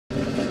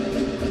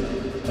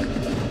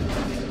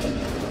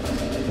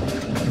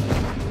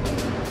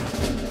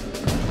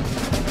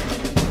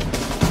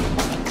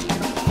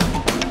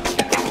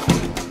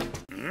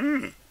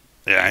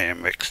the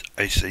AMX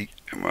AC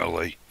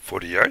MLE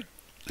 48,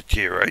 the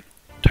Tier 8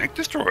 tank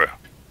destroyer.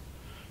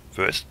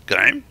 First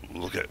game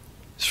we'll look at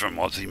is from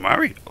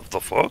Ozzymurray of the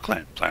Fire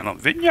Clan, playing on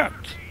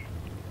Vineyards.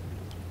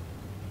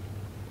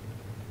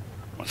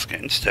 Once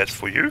again, stats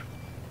for you.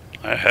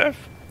 I have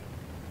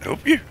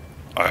help you.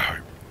 I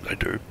hope they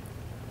do.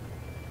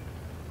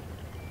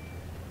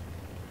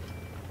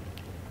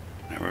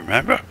 Now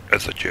remember,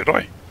 as a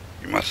Jedi,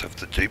 you must have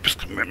the deepest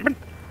commitment,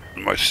 the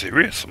most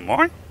serious of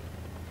mind.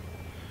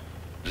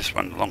 This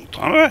one a long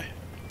time ago,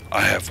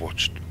 I have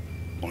watched.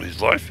 All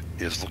his life,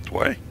 he has looked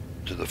away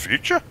to the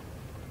future,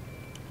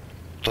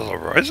 to the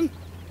horizon,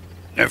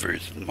 never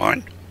his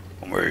mind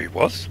on where he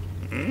was,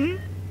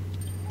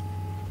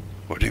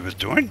 what he was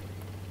doing.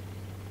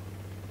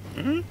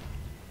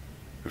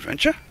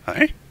 Adventure,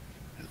 hey?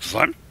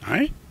 Excitement,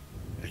 hey?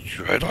 It's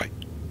Yoda.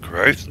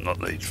 Growth, not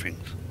these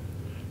things,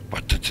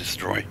 but to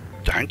destroy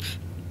tanks.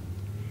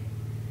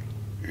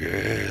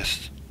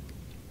 Yes.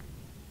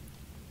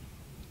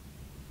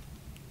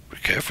 Be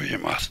careful, you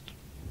must.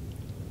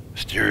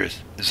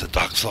 Mysterious is the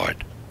dark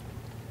side.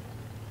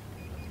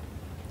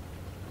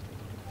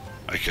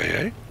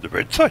 AKA the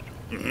red side.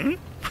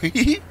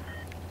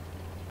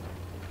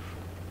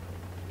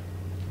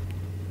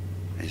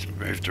 He's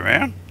moved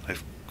around.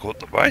 They've caught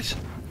the base.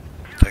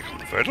 Take on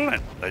the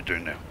Federland. They do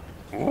now.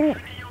 Ooh.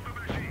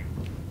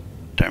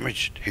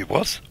 Damaged he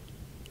was.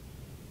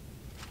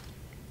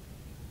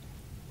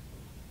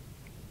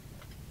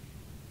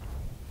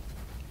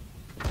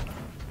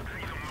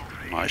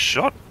 Nice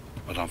shot,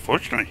 but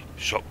unfortunately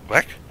shot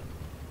back.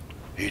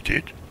 He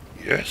did,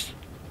 yes.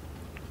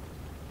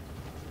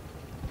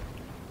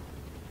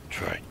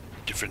 Try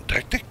different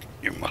tactic,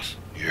 you must,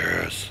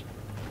 yes.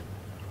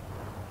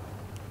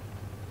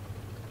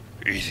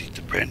 Easy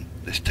to bend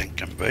this tank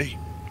can be.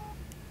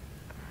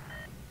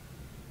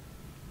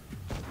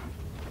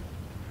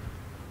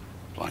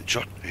 Blind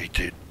shot, he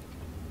did.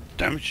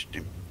 Damaged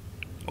him.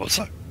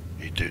 Also,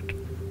 he did.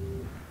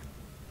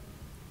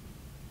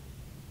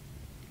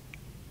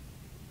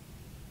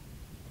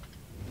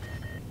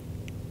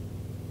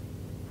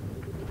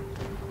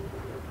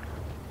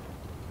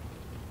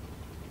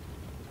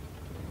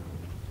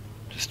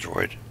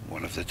 Destroyed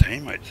one of their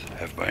teammates,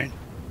 have been.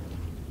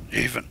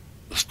 Even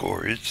the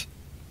score is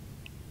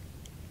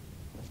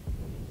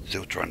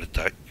still trying to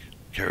take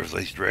care of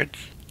these dreads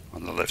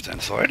on the left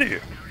hand side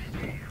here.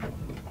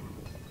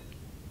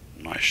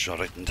 Nice shot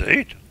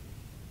indeed.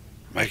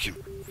 Make him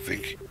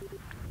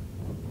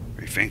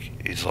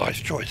rethink his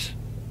life choice.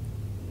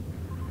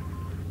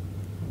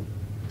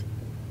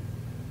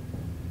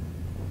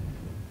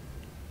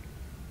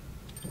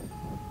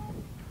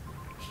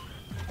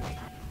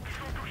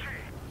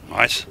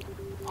 Nice.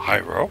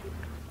 High roll.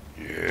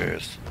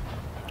 Yes.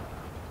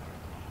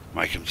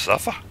 Make him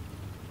suffer.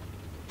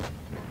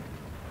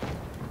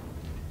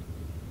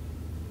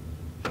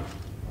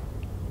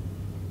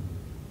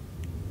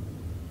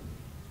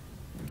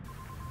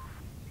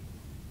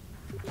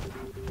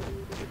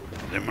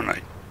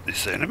 Eliminate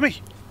this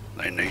enemy.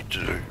 They need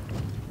to do.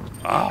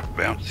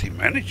 Bounce he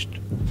managed.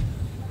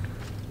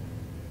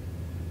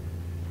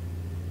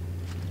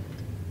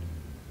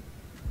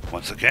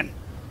 Once again.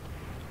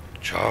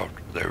 Child,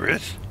 there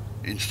is.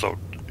 Insult,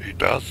 he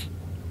does.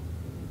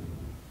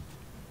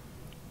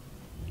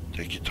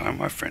 Take your time,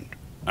 my friend.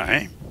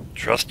 Aim.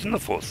 Trust in the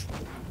Force.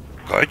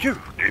 Guide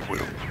you, it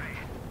will.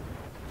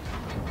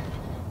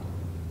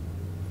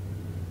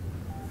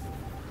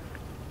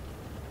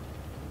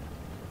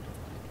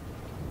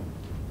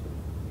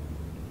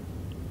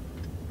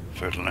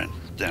 Ferdinand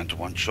down to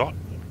one shot.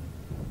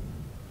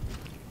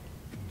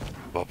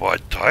 Bye-bye,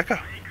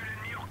 Tiger.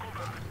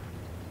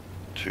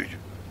 Two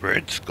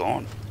reds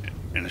gone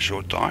in a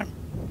short time.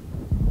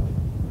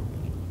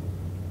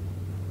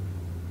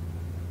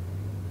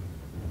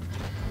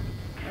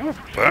 Oh,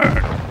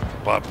 burn.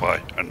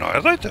 Bye-bye,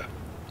 Annihilator.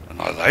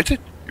 Annihilated,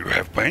 you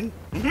have been.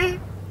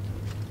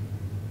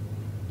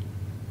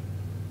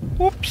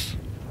 Whoops.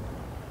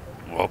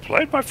 Well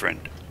played, my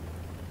friend.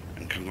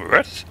 And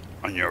congrats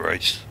on your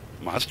race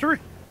mastery.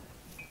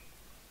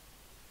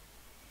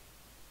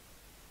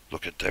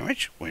 Look at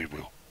damage, we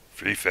will.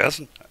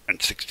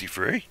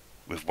 3,063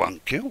 with one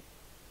kill.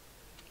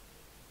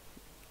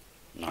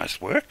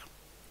 Nice work.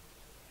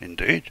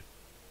 Indeed.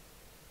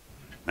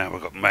 Now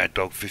we've got Mad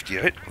Dog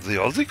 58 of the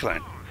Aussie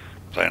clan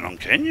playing on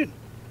Canyon.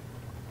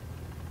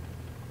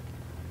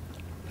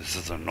 This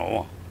is a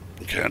normal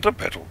encounter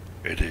battle.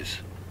 It is.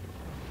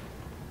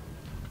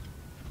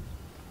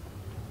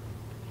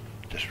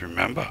 Just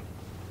remember,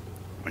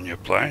 when you're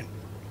playing,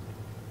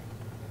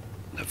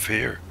 that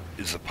fear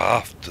is the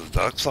path to the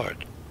dark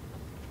side.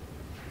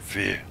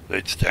 Fear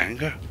leads to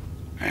anger.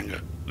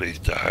 Anger leads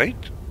to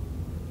hate.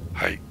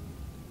 Hate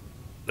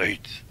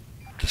leads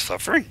to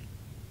suffering.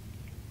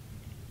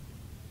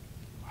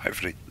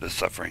 Hopefully the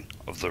suffering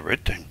of the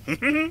red team.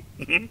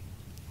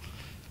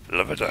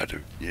 Love it, I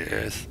do.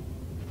 Yes.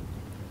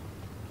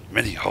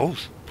 Many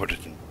holes put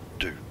it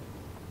into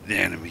the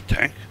enemy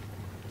tank.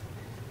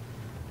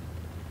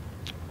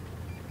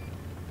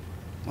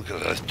 Look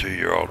at those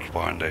 2-year-olds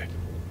behind there.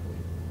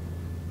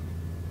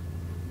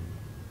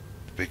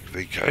 Big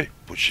VK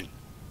pushing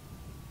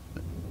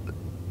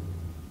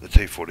the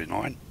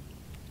T-49.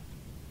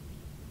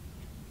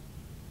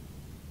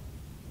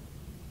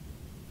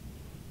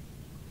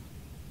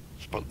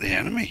 Spot the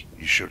enemy,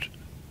 you should.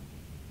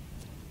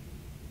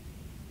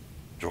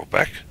 Draw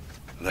back,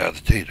 allow the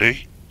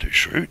TD to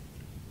shoot.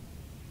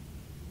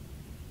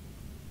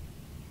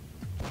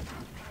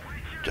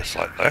 Just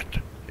like that,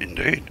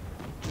 indeed.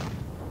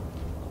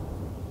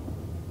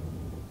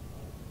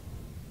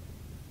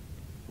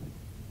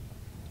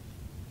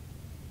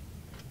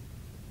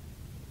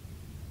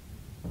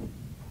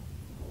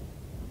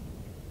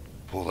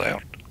 Pull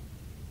out.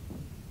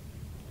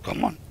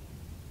 Come on.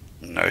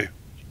 No,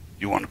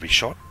 you want to be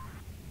shot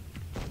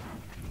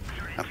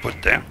and put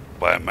down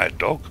by a mad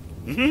dog.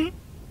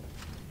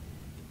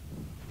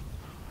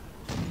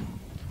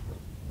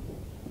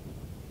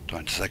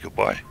 Time to say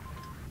goodbye.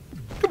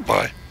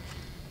 Goodbye.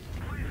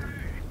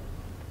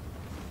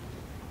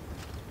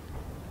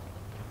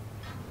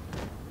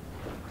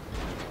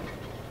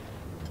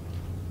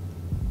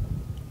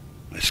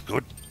 It's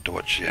good to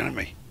watch the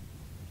enemy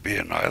be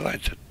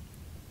annihilated.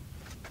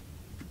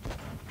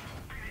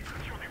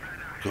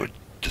 Good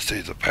to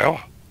see the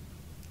power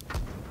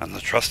and the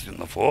trust in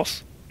the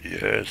force.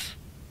 Yes.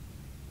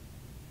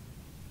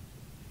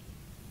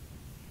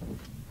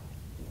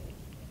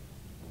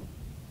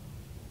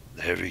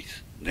 The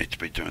heavies need to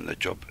be doing their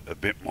job a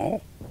bit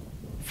more.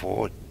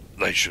 Forward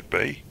they should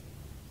be,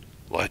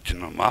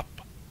 lighting them up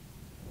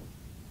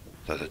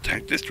so the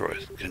tank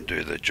destroyers can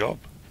do their job.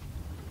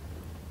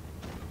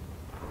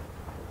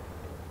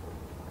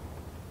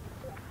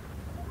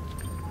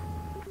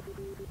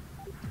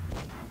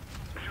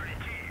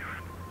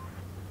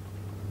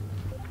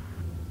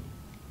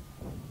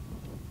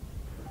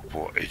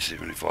 For each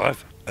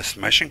 75, a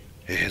smashing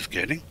he is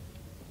getting.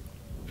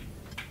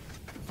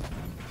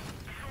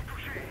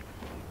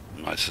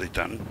 Nicely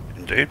done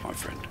indeed, my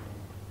friend.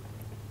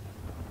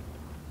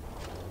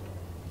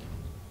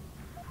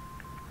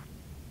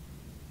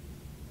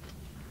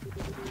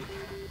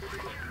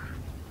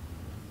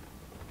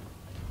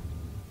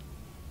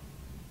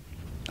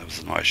 That was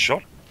a nice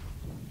shot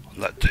on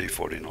that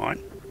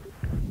T-49.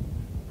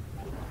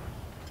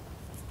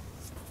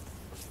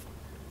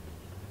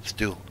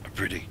 Still a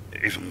pretty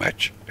even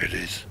match it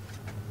is.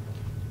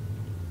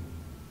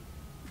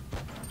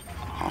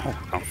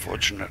 Oh,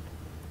 unfortunate.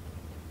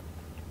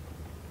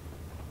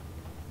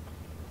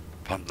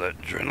 Pump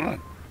that adrenaline,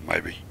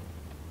 maybe.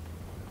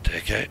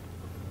 Take out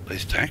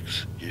these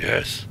tanks,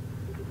 yes.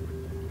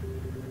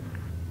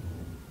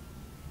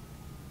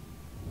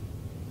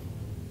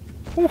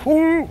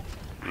 Woohoo!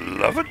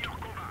 Love it.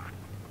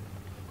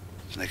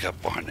 Sneak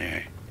up behind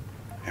the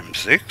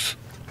M6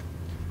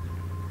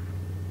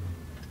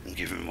 and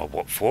give him a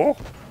what for?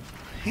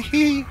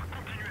 Hee.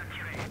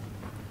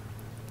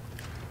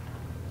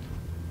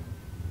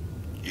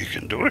 You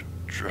can do it.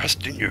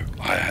 Trust in you.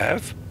 I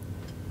have.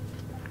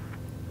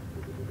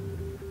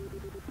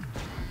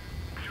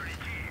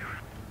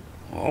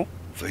 Well,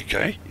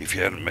 VK, if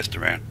you hadn't messed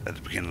around at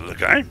the beginning of the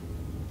game,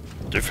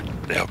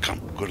 different the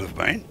outcome could have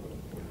been.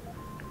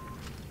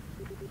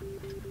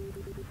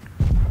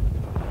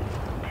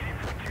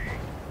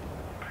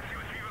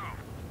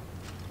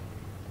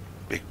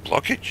 Big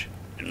blockage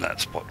in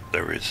that spot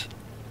there is.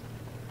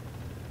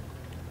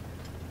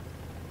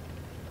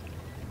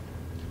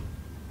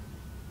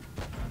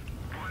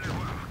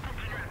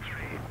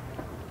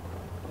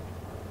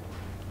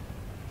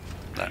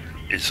 That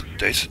is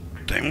decent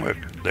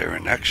teamwork there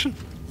in action,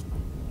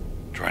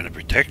 trying to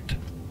protect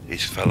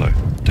his fellow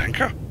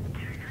tanker.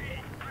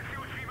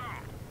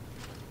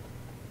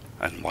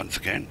 And once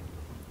again,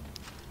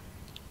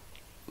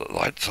 the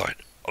light side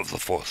of the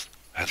force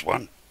has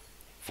won.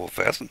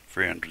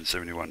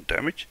 4,371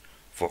 damage,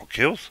 4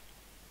 kills.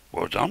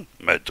 Well done,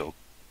 Mad Dog,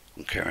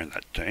 on carrying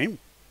that team.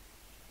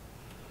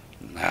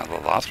 Now the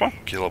last one,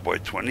 Killer Boy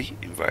 20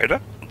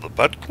 Invader of the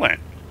Bud Clan,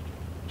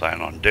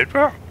 playing on Dead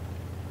Row.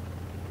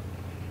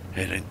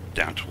 Heading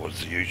down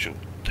towards the usual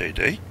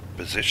TD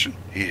position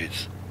he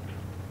is.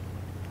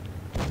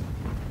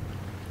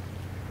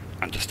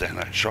 Understand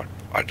that shot?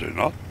 I do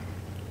not.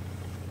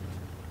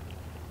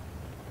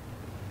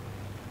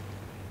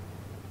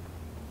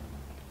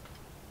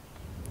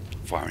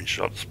 Firing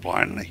shots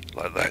blindly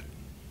like that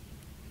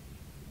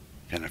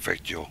can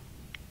affect your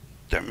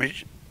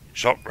damage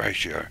shot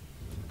ratio.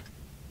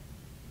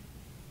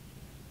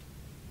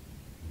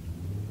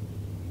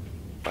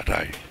 But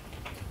hey,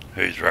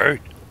 who's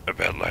worried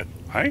about that,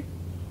 hey?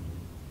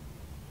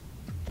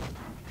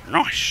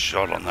 Nice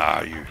shot on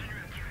the RU.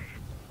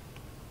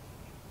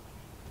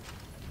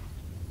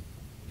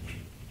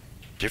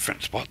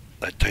 Different spot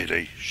that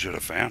TD should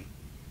have found.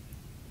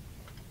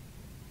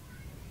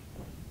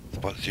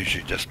 Spot's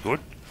usually just good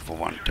for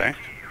one tank.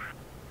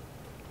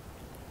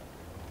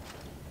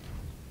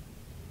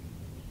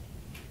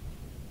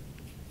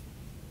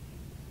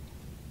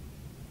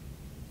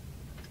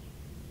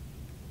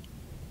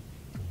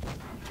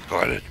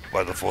 Guided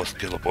by the force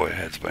Killer Boy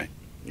has been.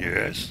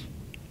 Yes.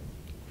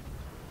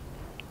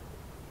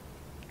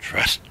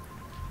 Trust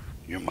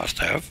you must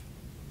have.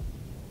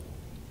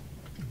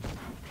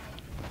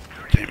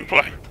 team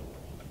play.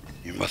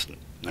 You must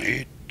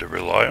need to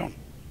rely on.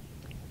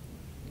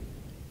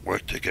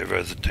 Work together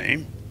as a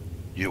team.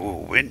 You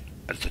will win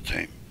as a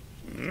team.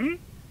 Hmm?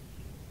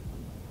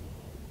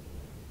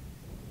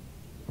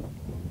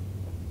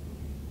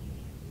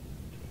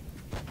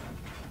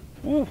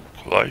 Ooh,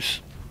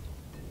 close.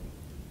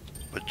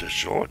 But just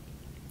short.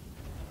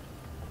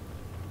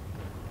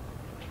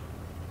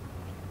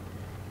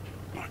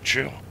 Not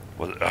sure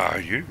what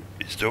RU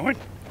is doing.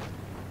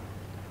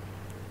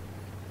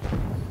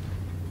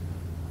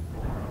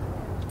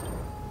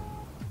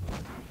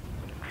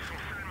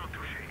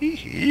 Hee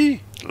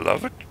hee,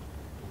 love it.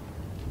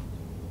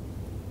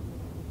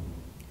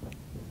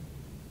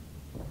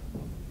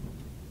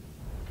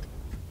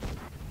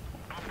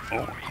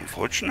 Oh,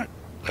 unfortunate.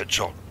 That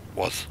shot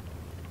was.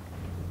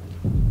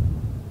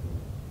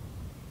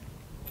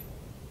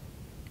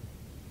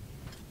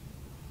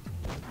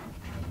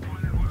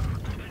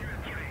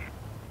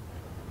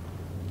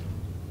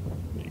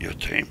 Your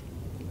team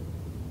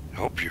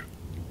help you.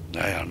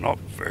 They are not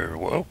very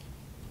well.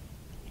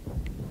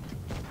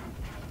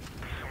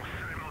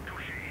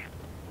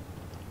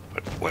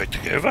 But work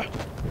together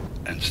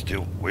and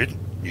still win.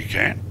 You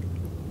can.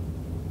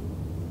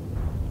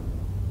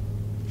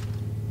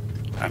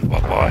 And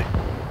bye-bye,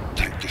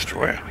 Tank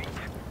Destroyer.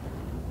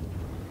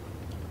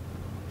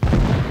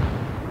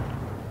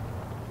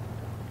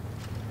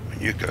 When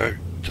you go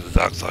to the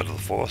dark side of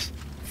the Force,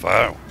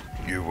 fail,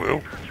 you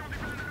will.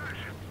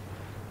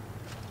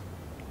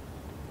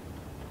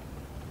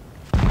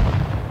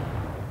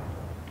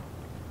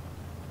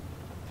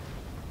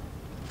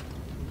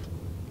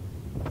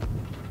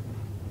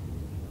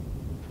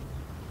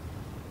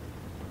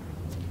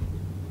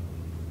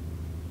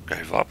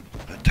 Gave up,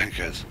 the tank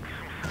has.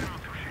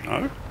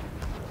 No?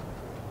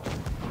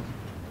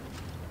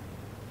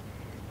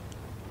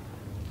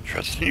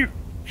 Trust in you,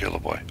 Killer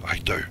Boy, I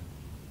do.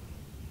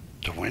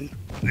 To win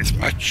this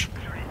match.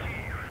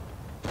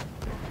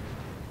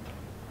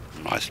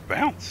 Nice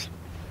bounce.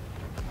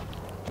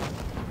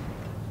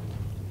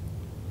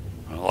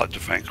 I'd like to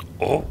thank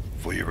all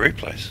for your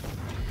replays.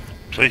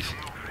 Please,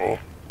 all,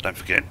 don't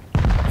forget,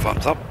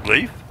 thumbs up,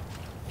 leave,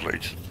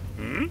 please.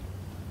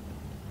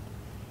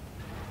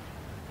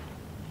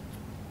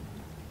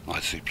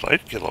 Nicely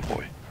played, Killer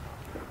Boy.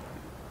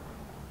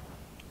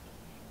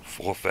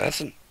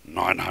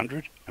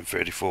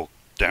 4,934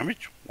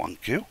 damage, 1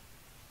 kill.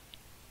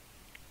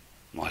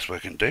 Nice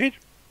work indeed.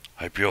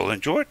 Hope you all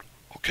enjoyed.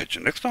 I'll catch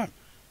you next time.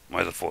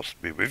 May the Force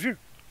be with you.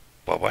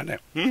 Bye bye now.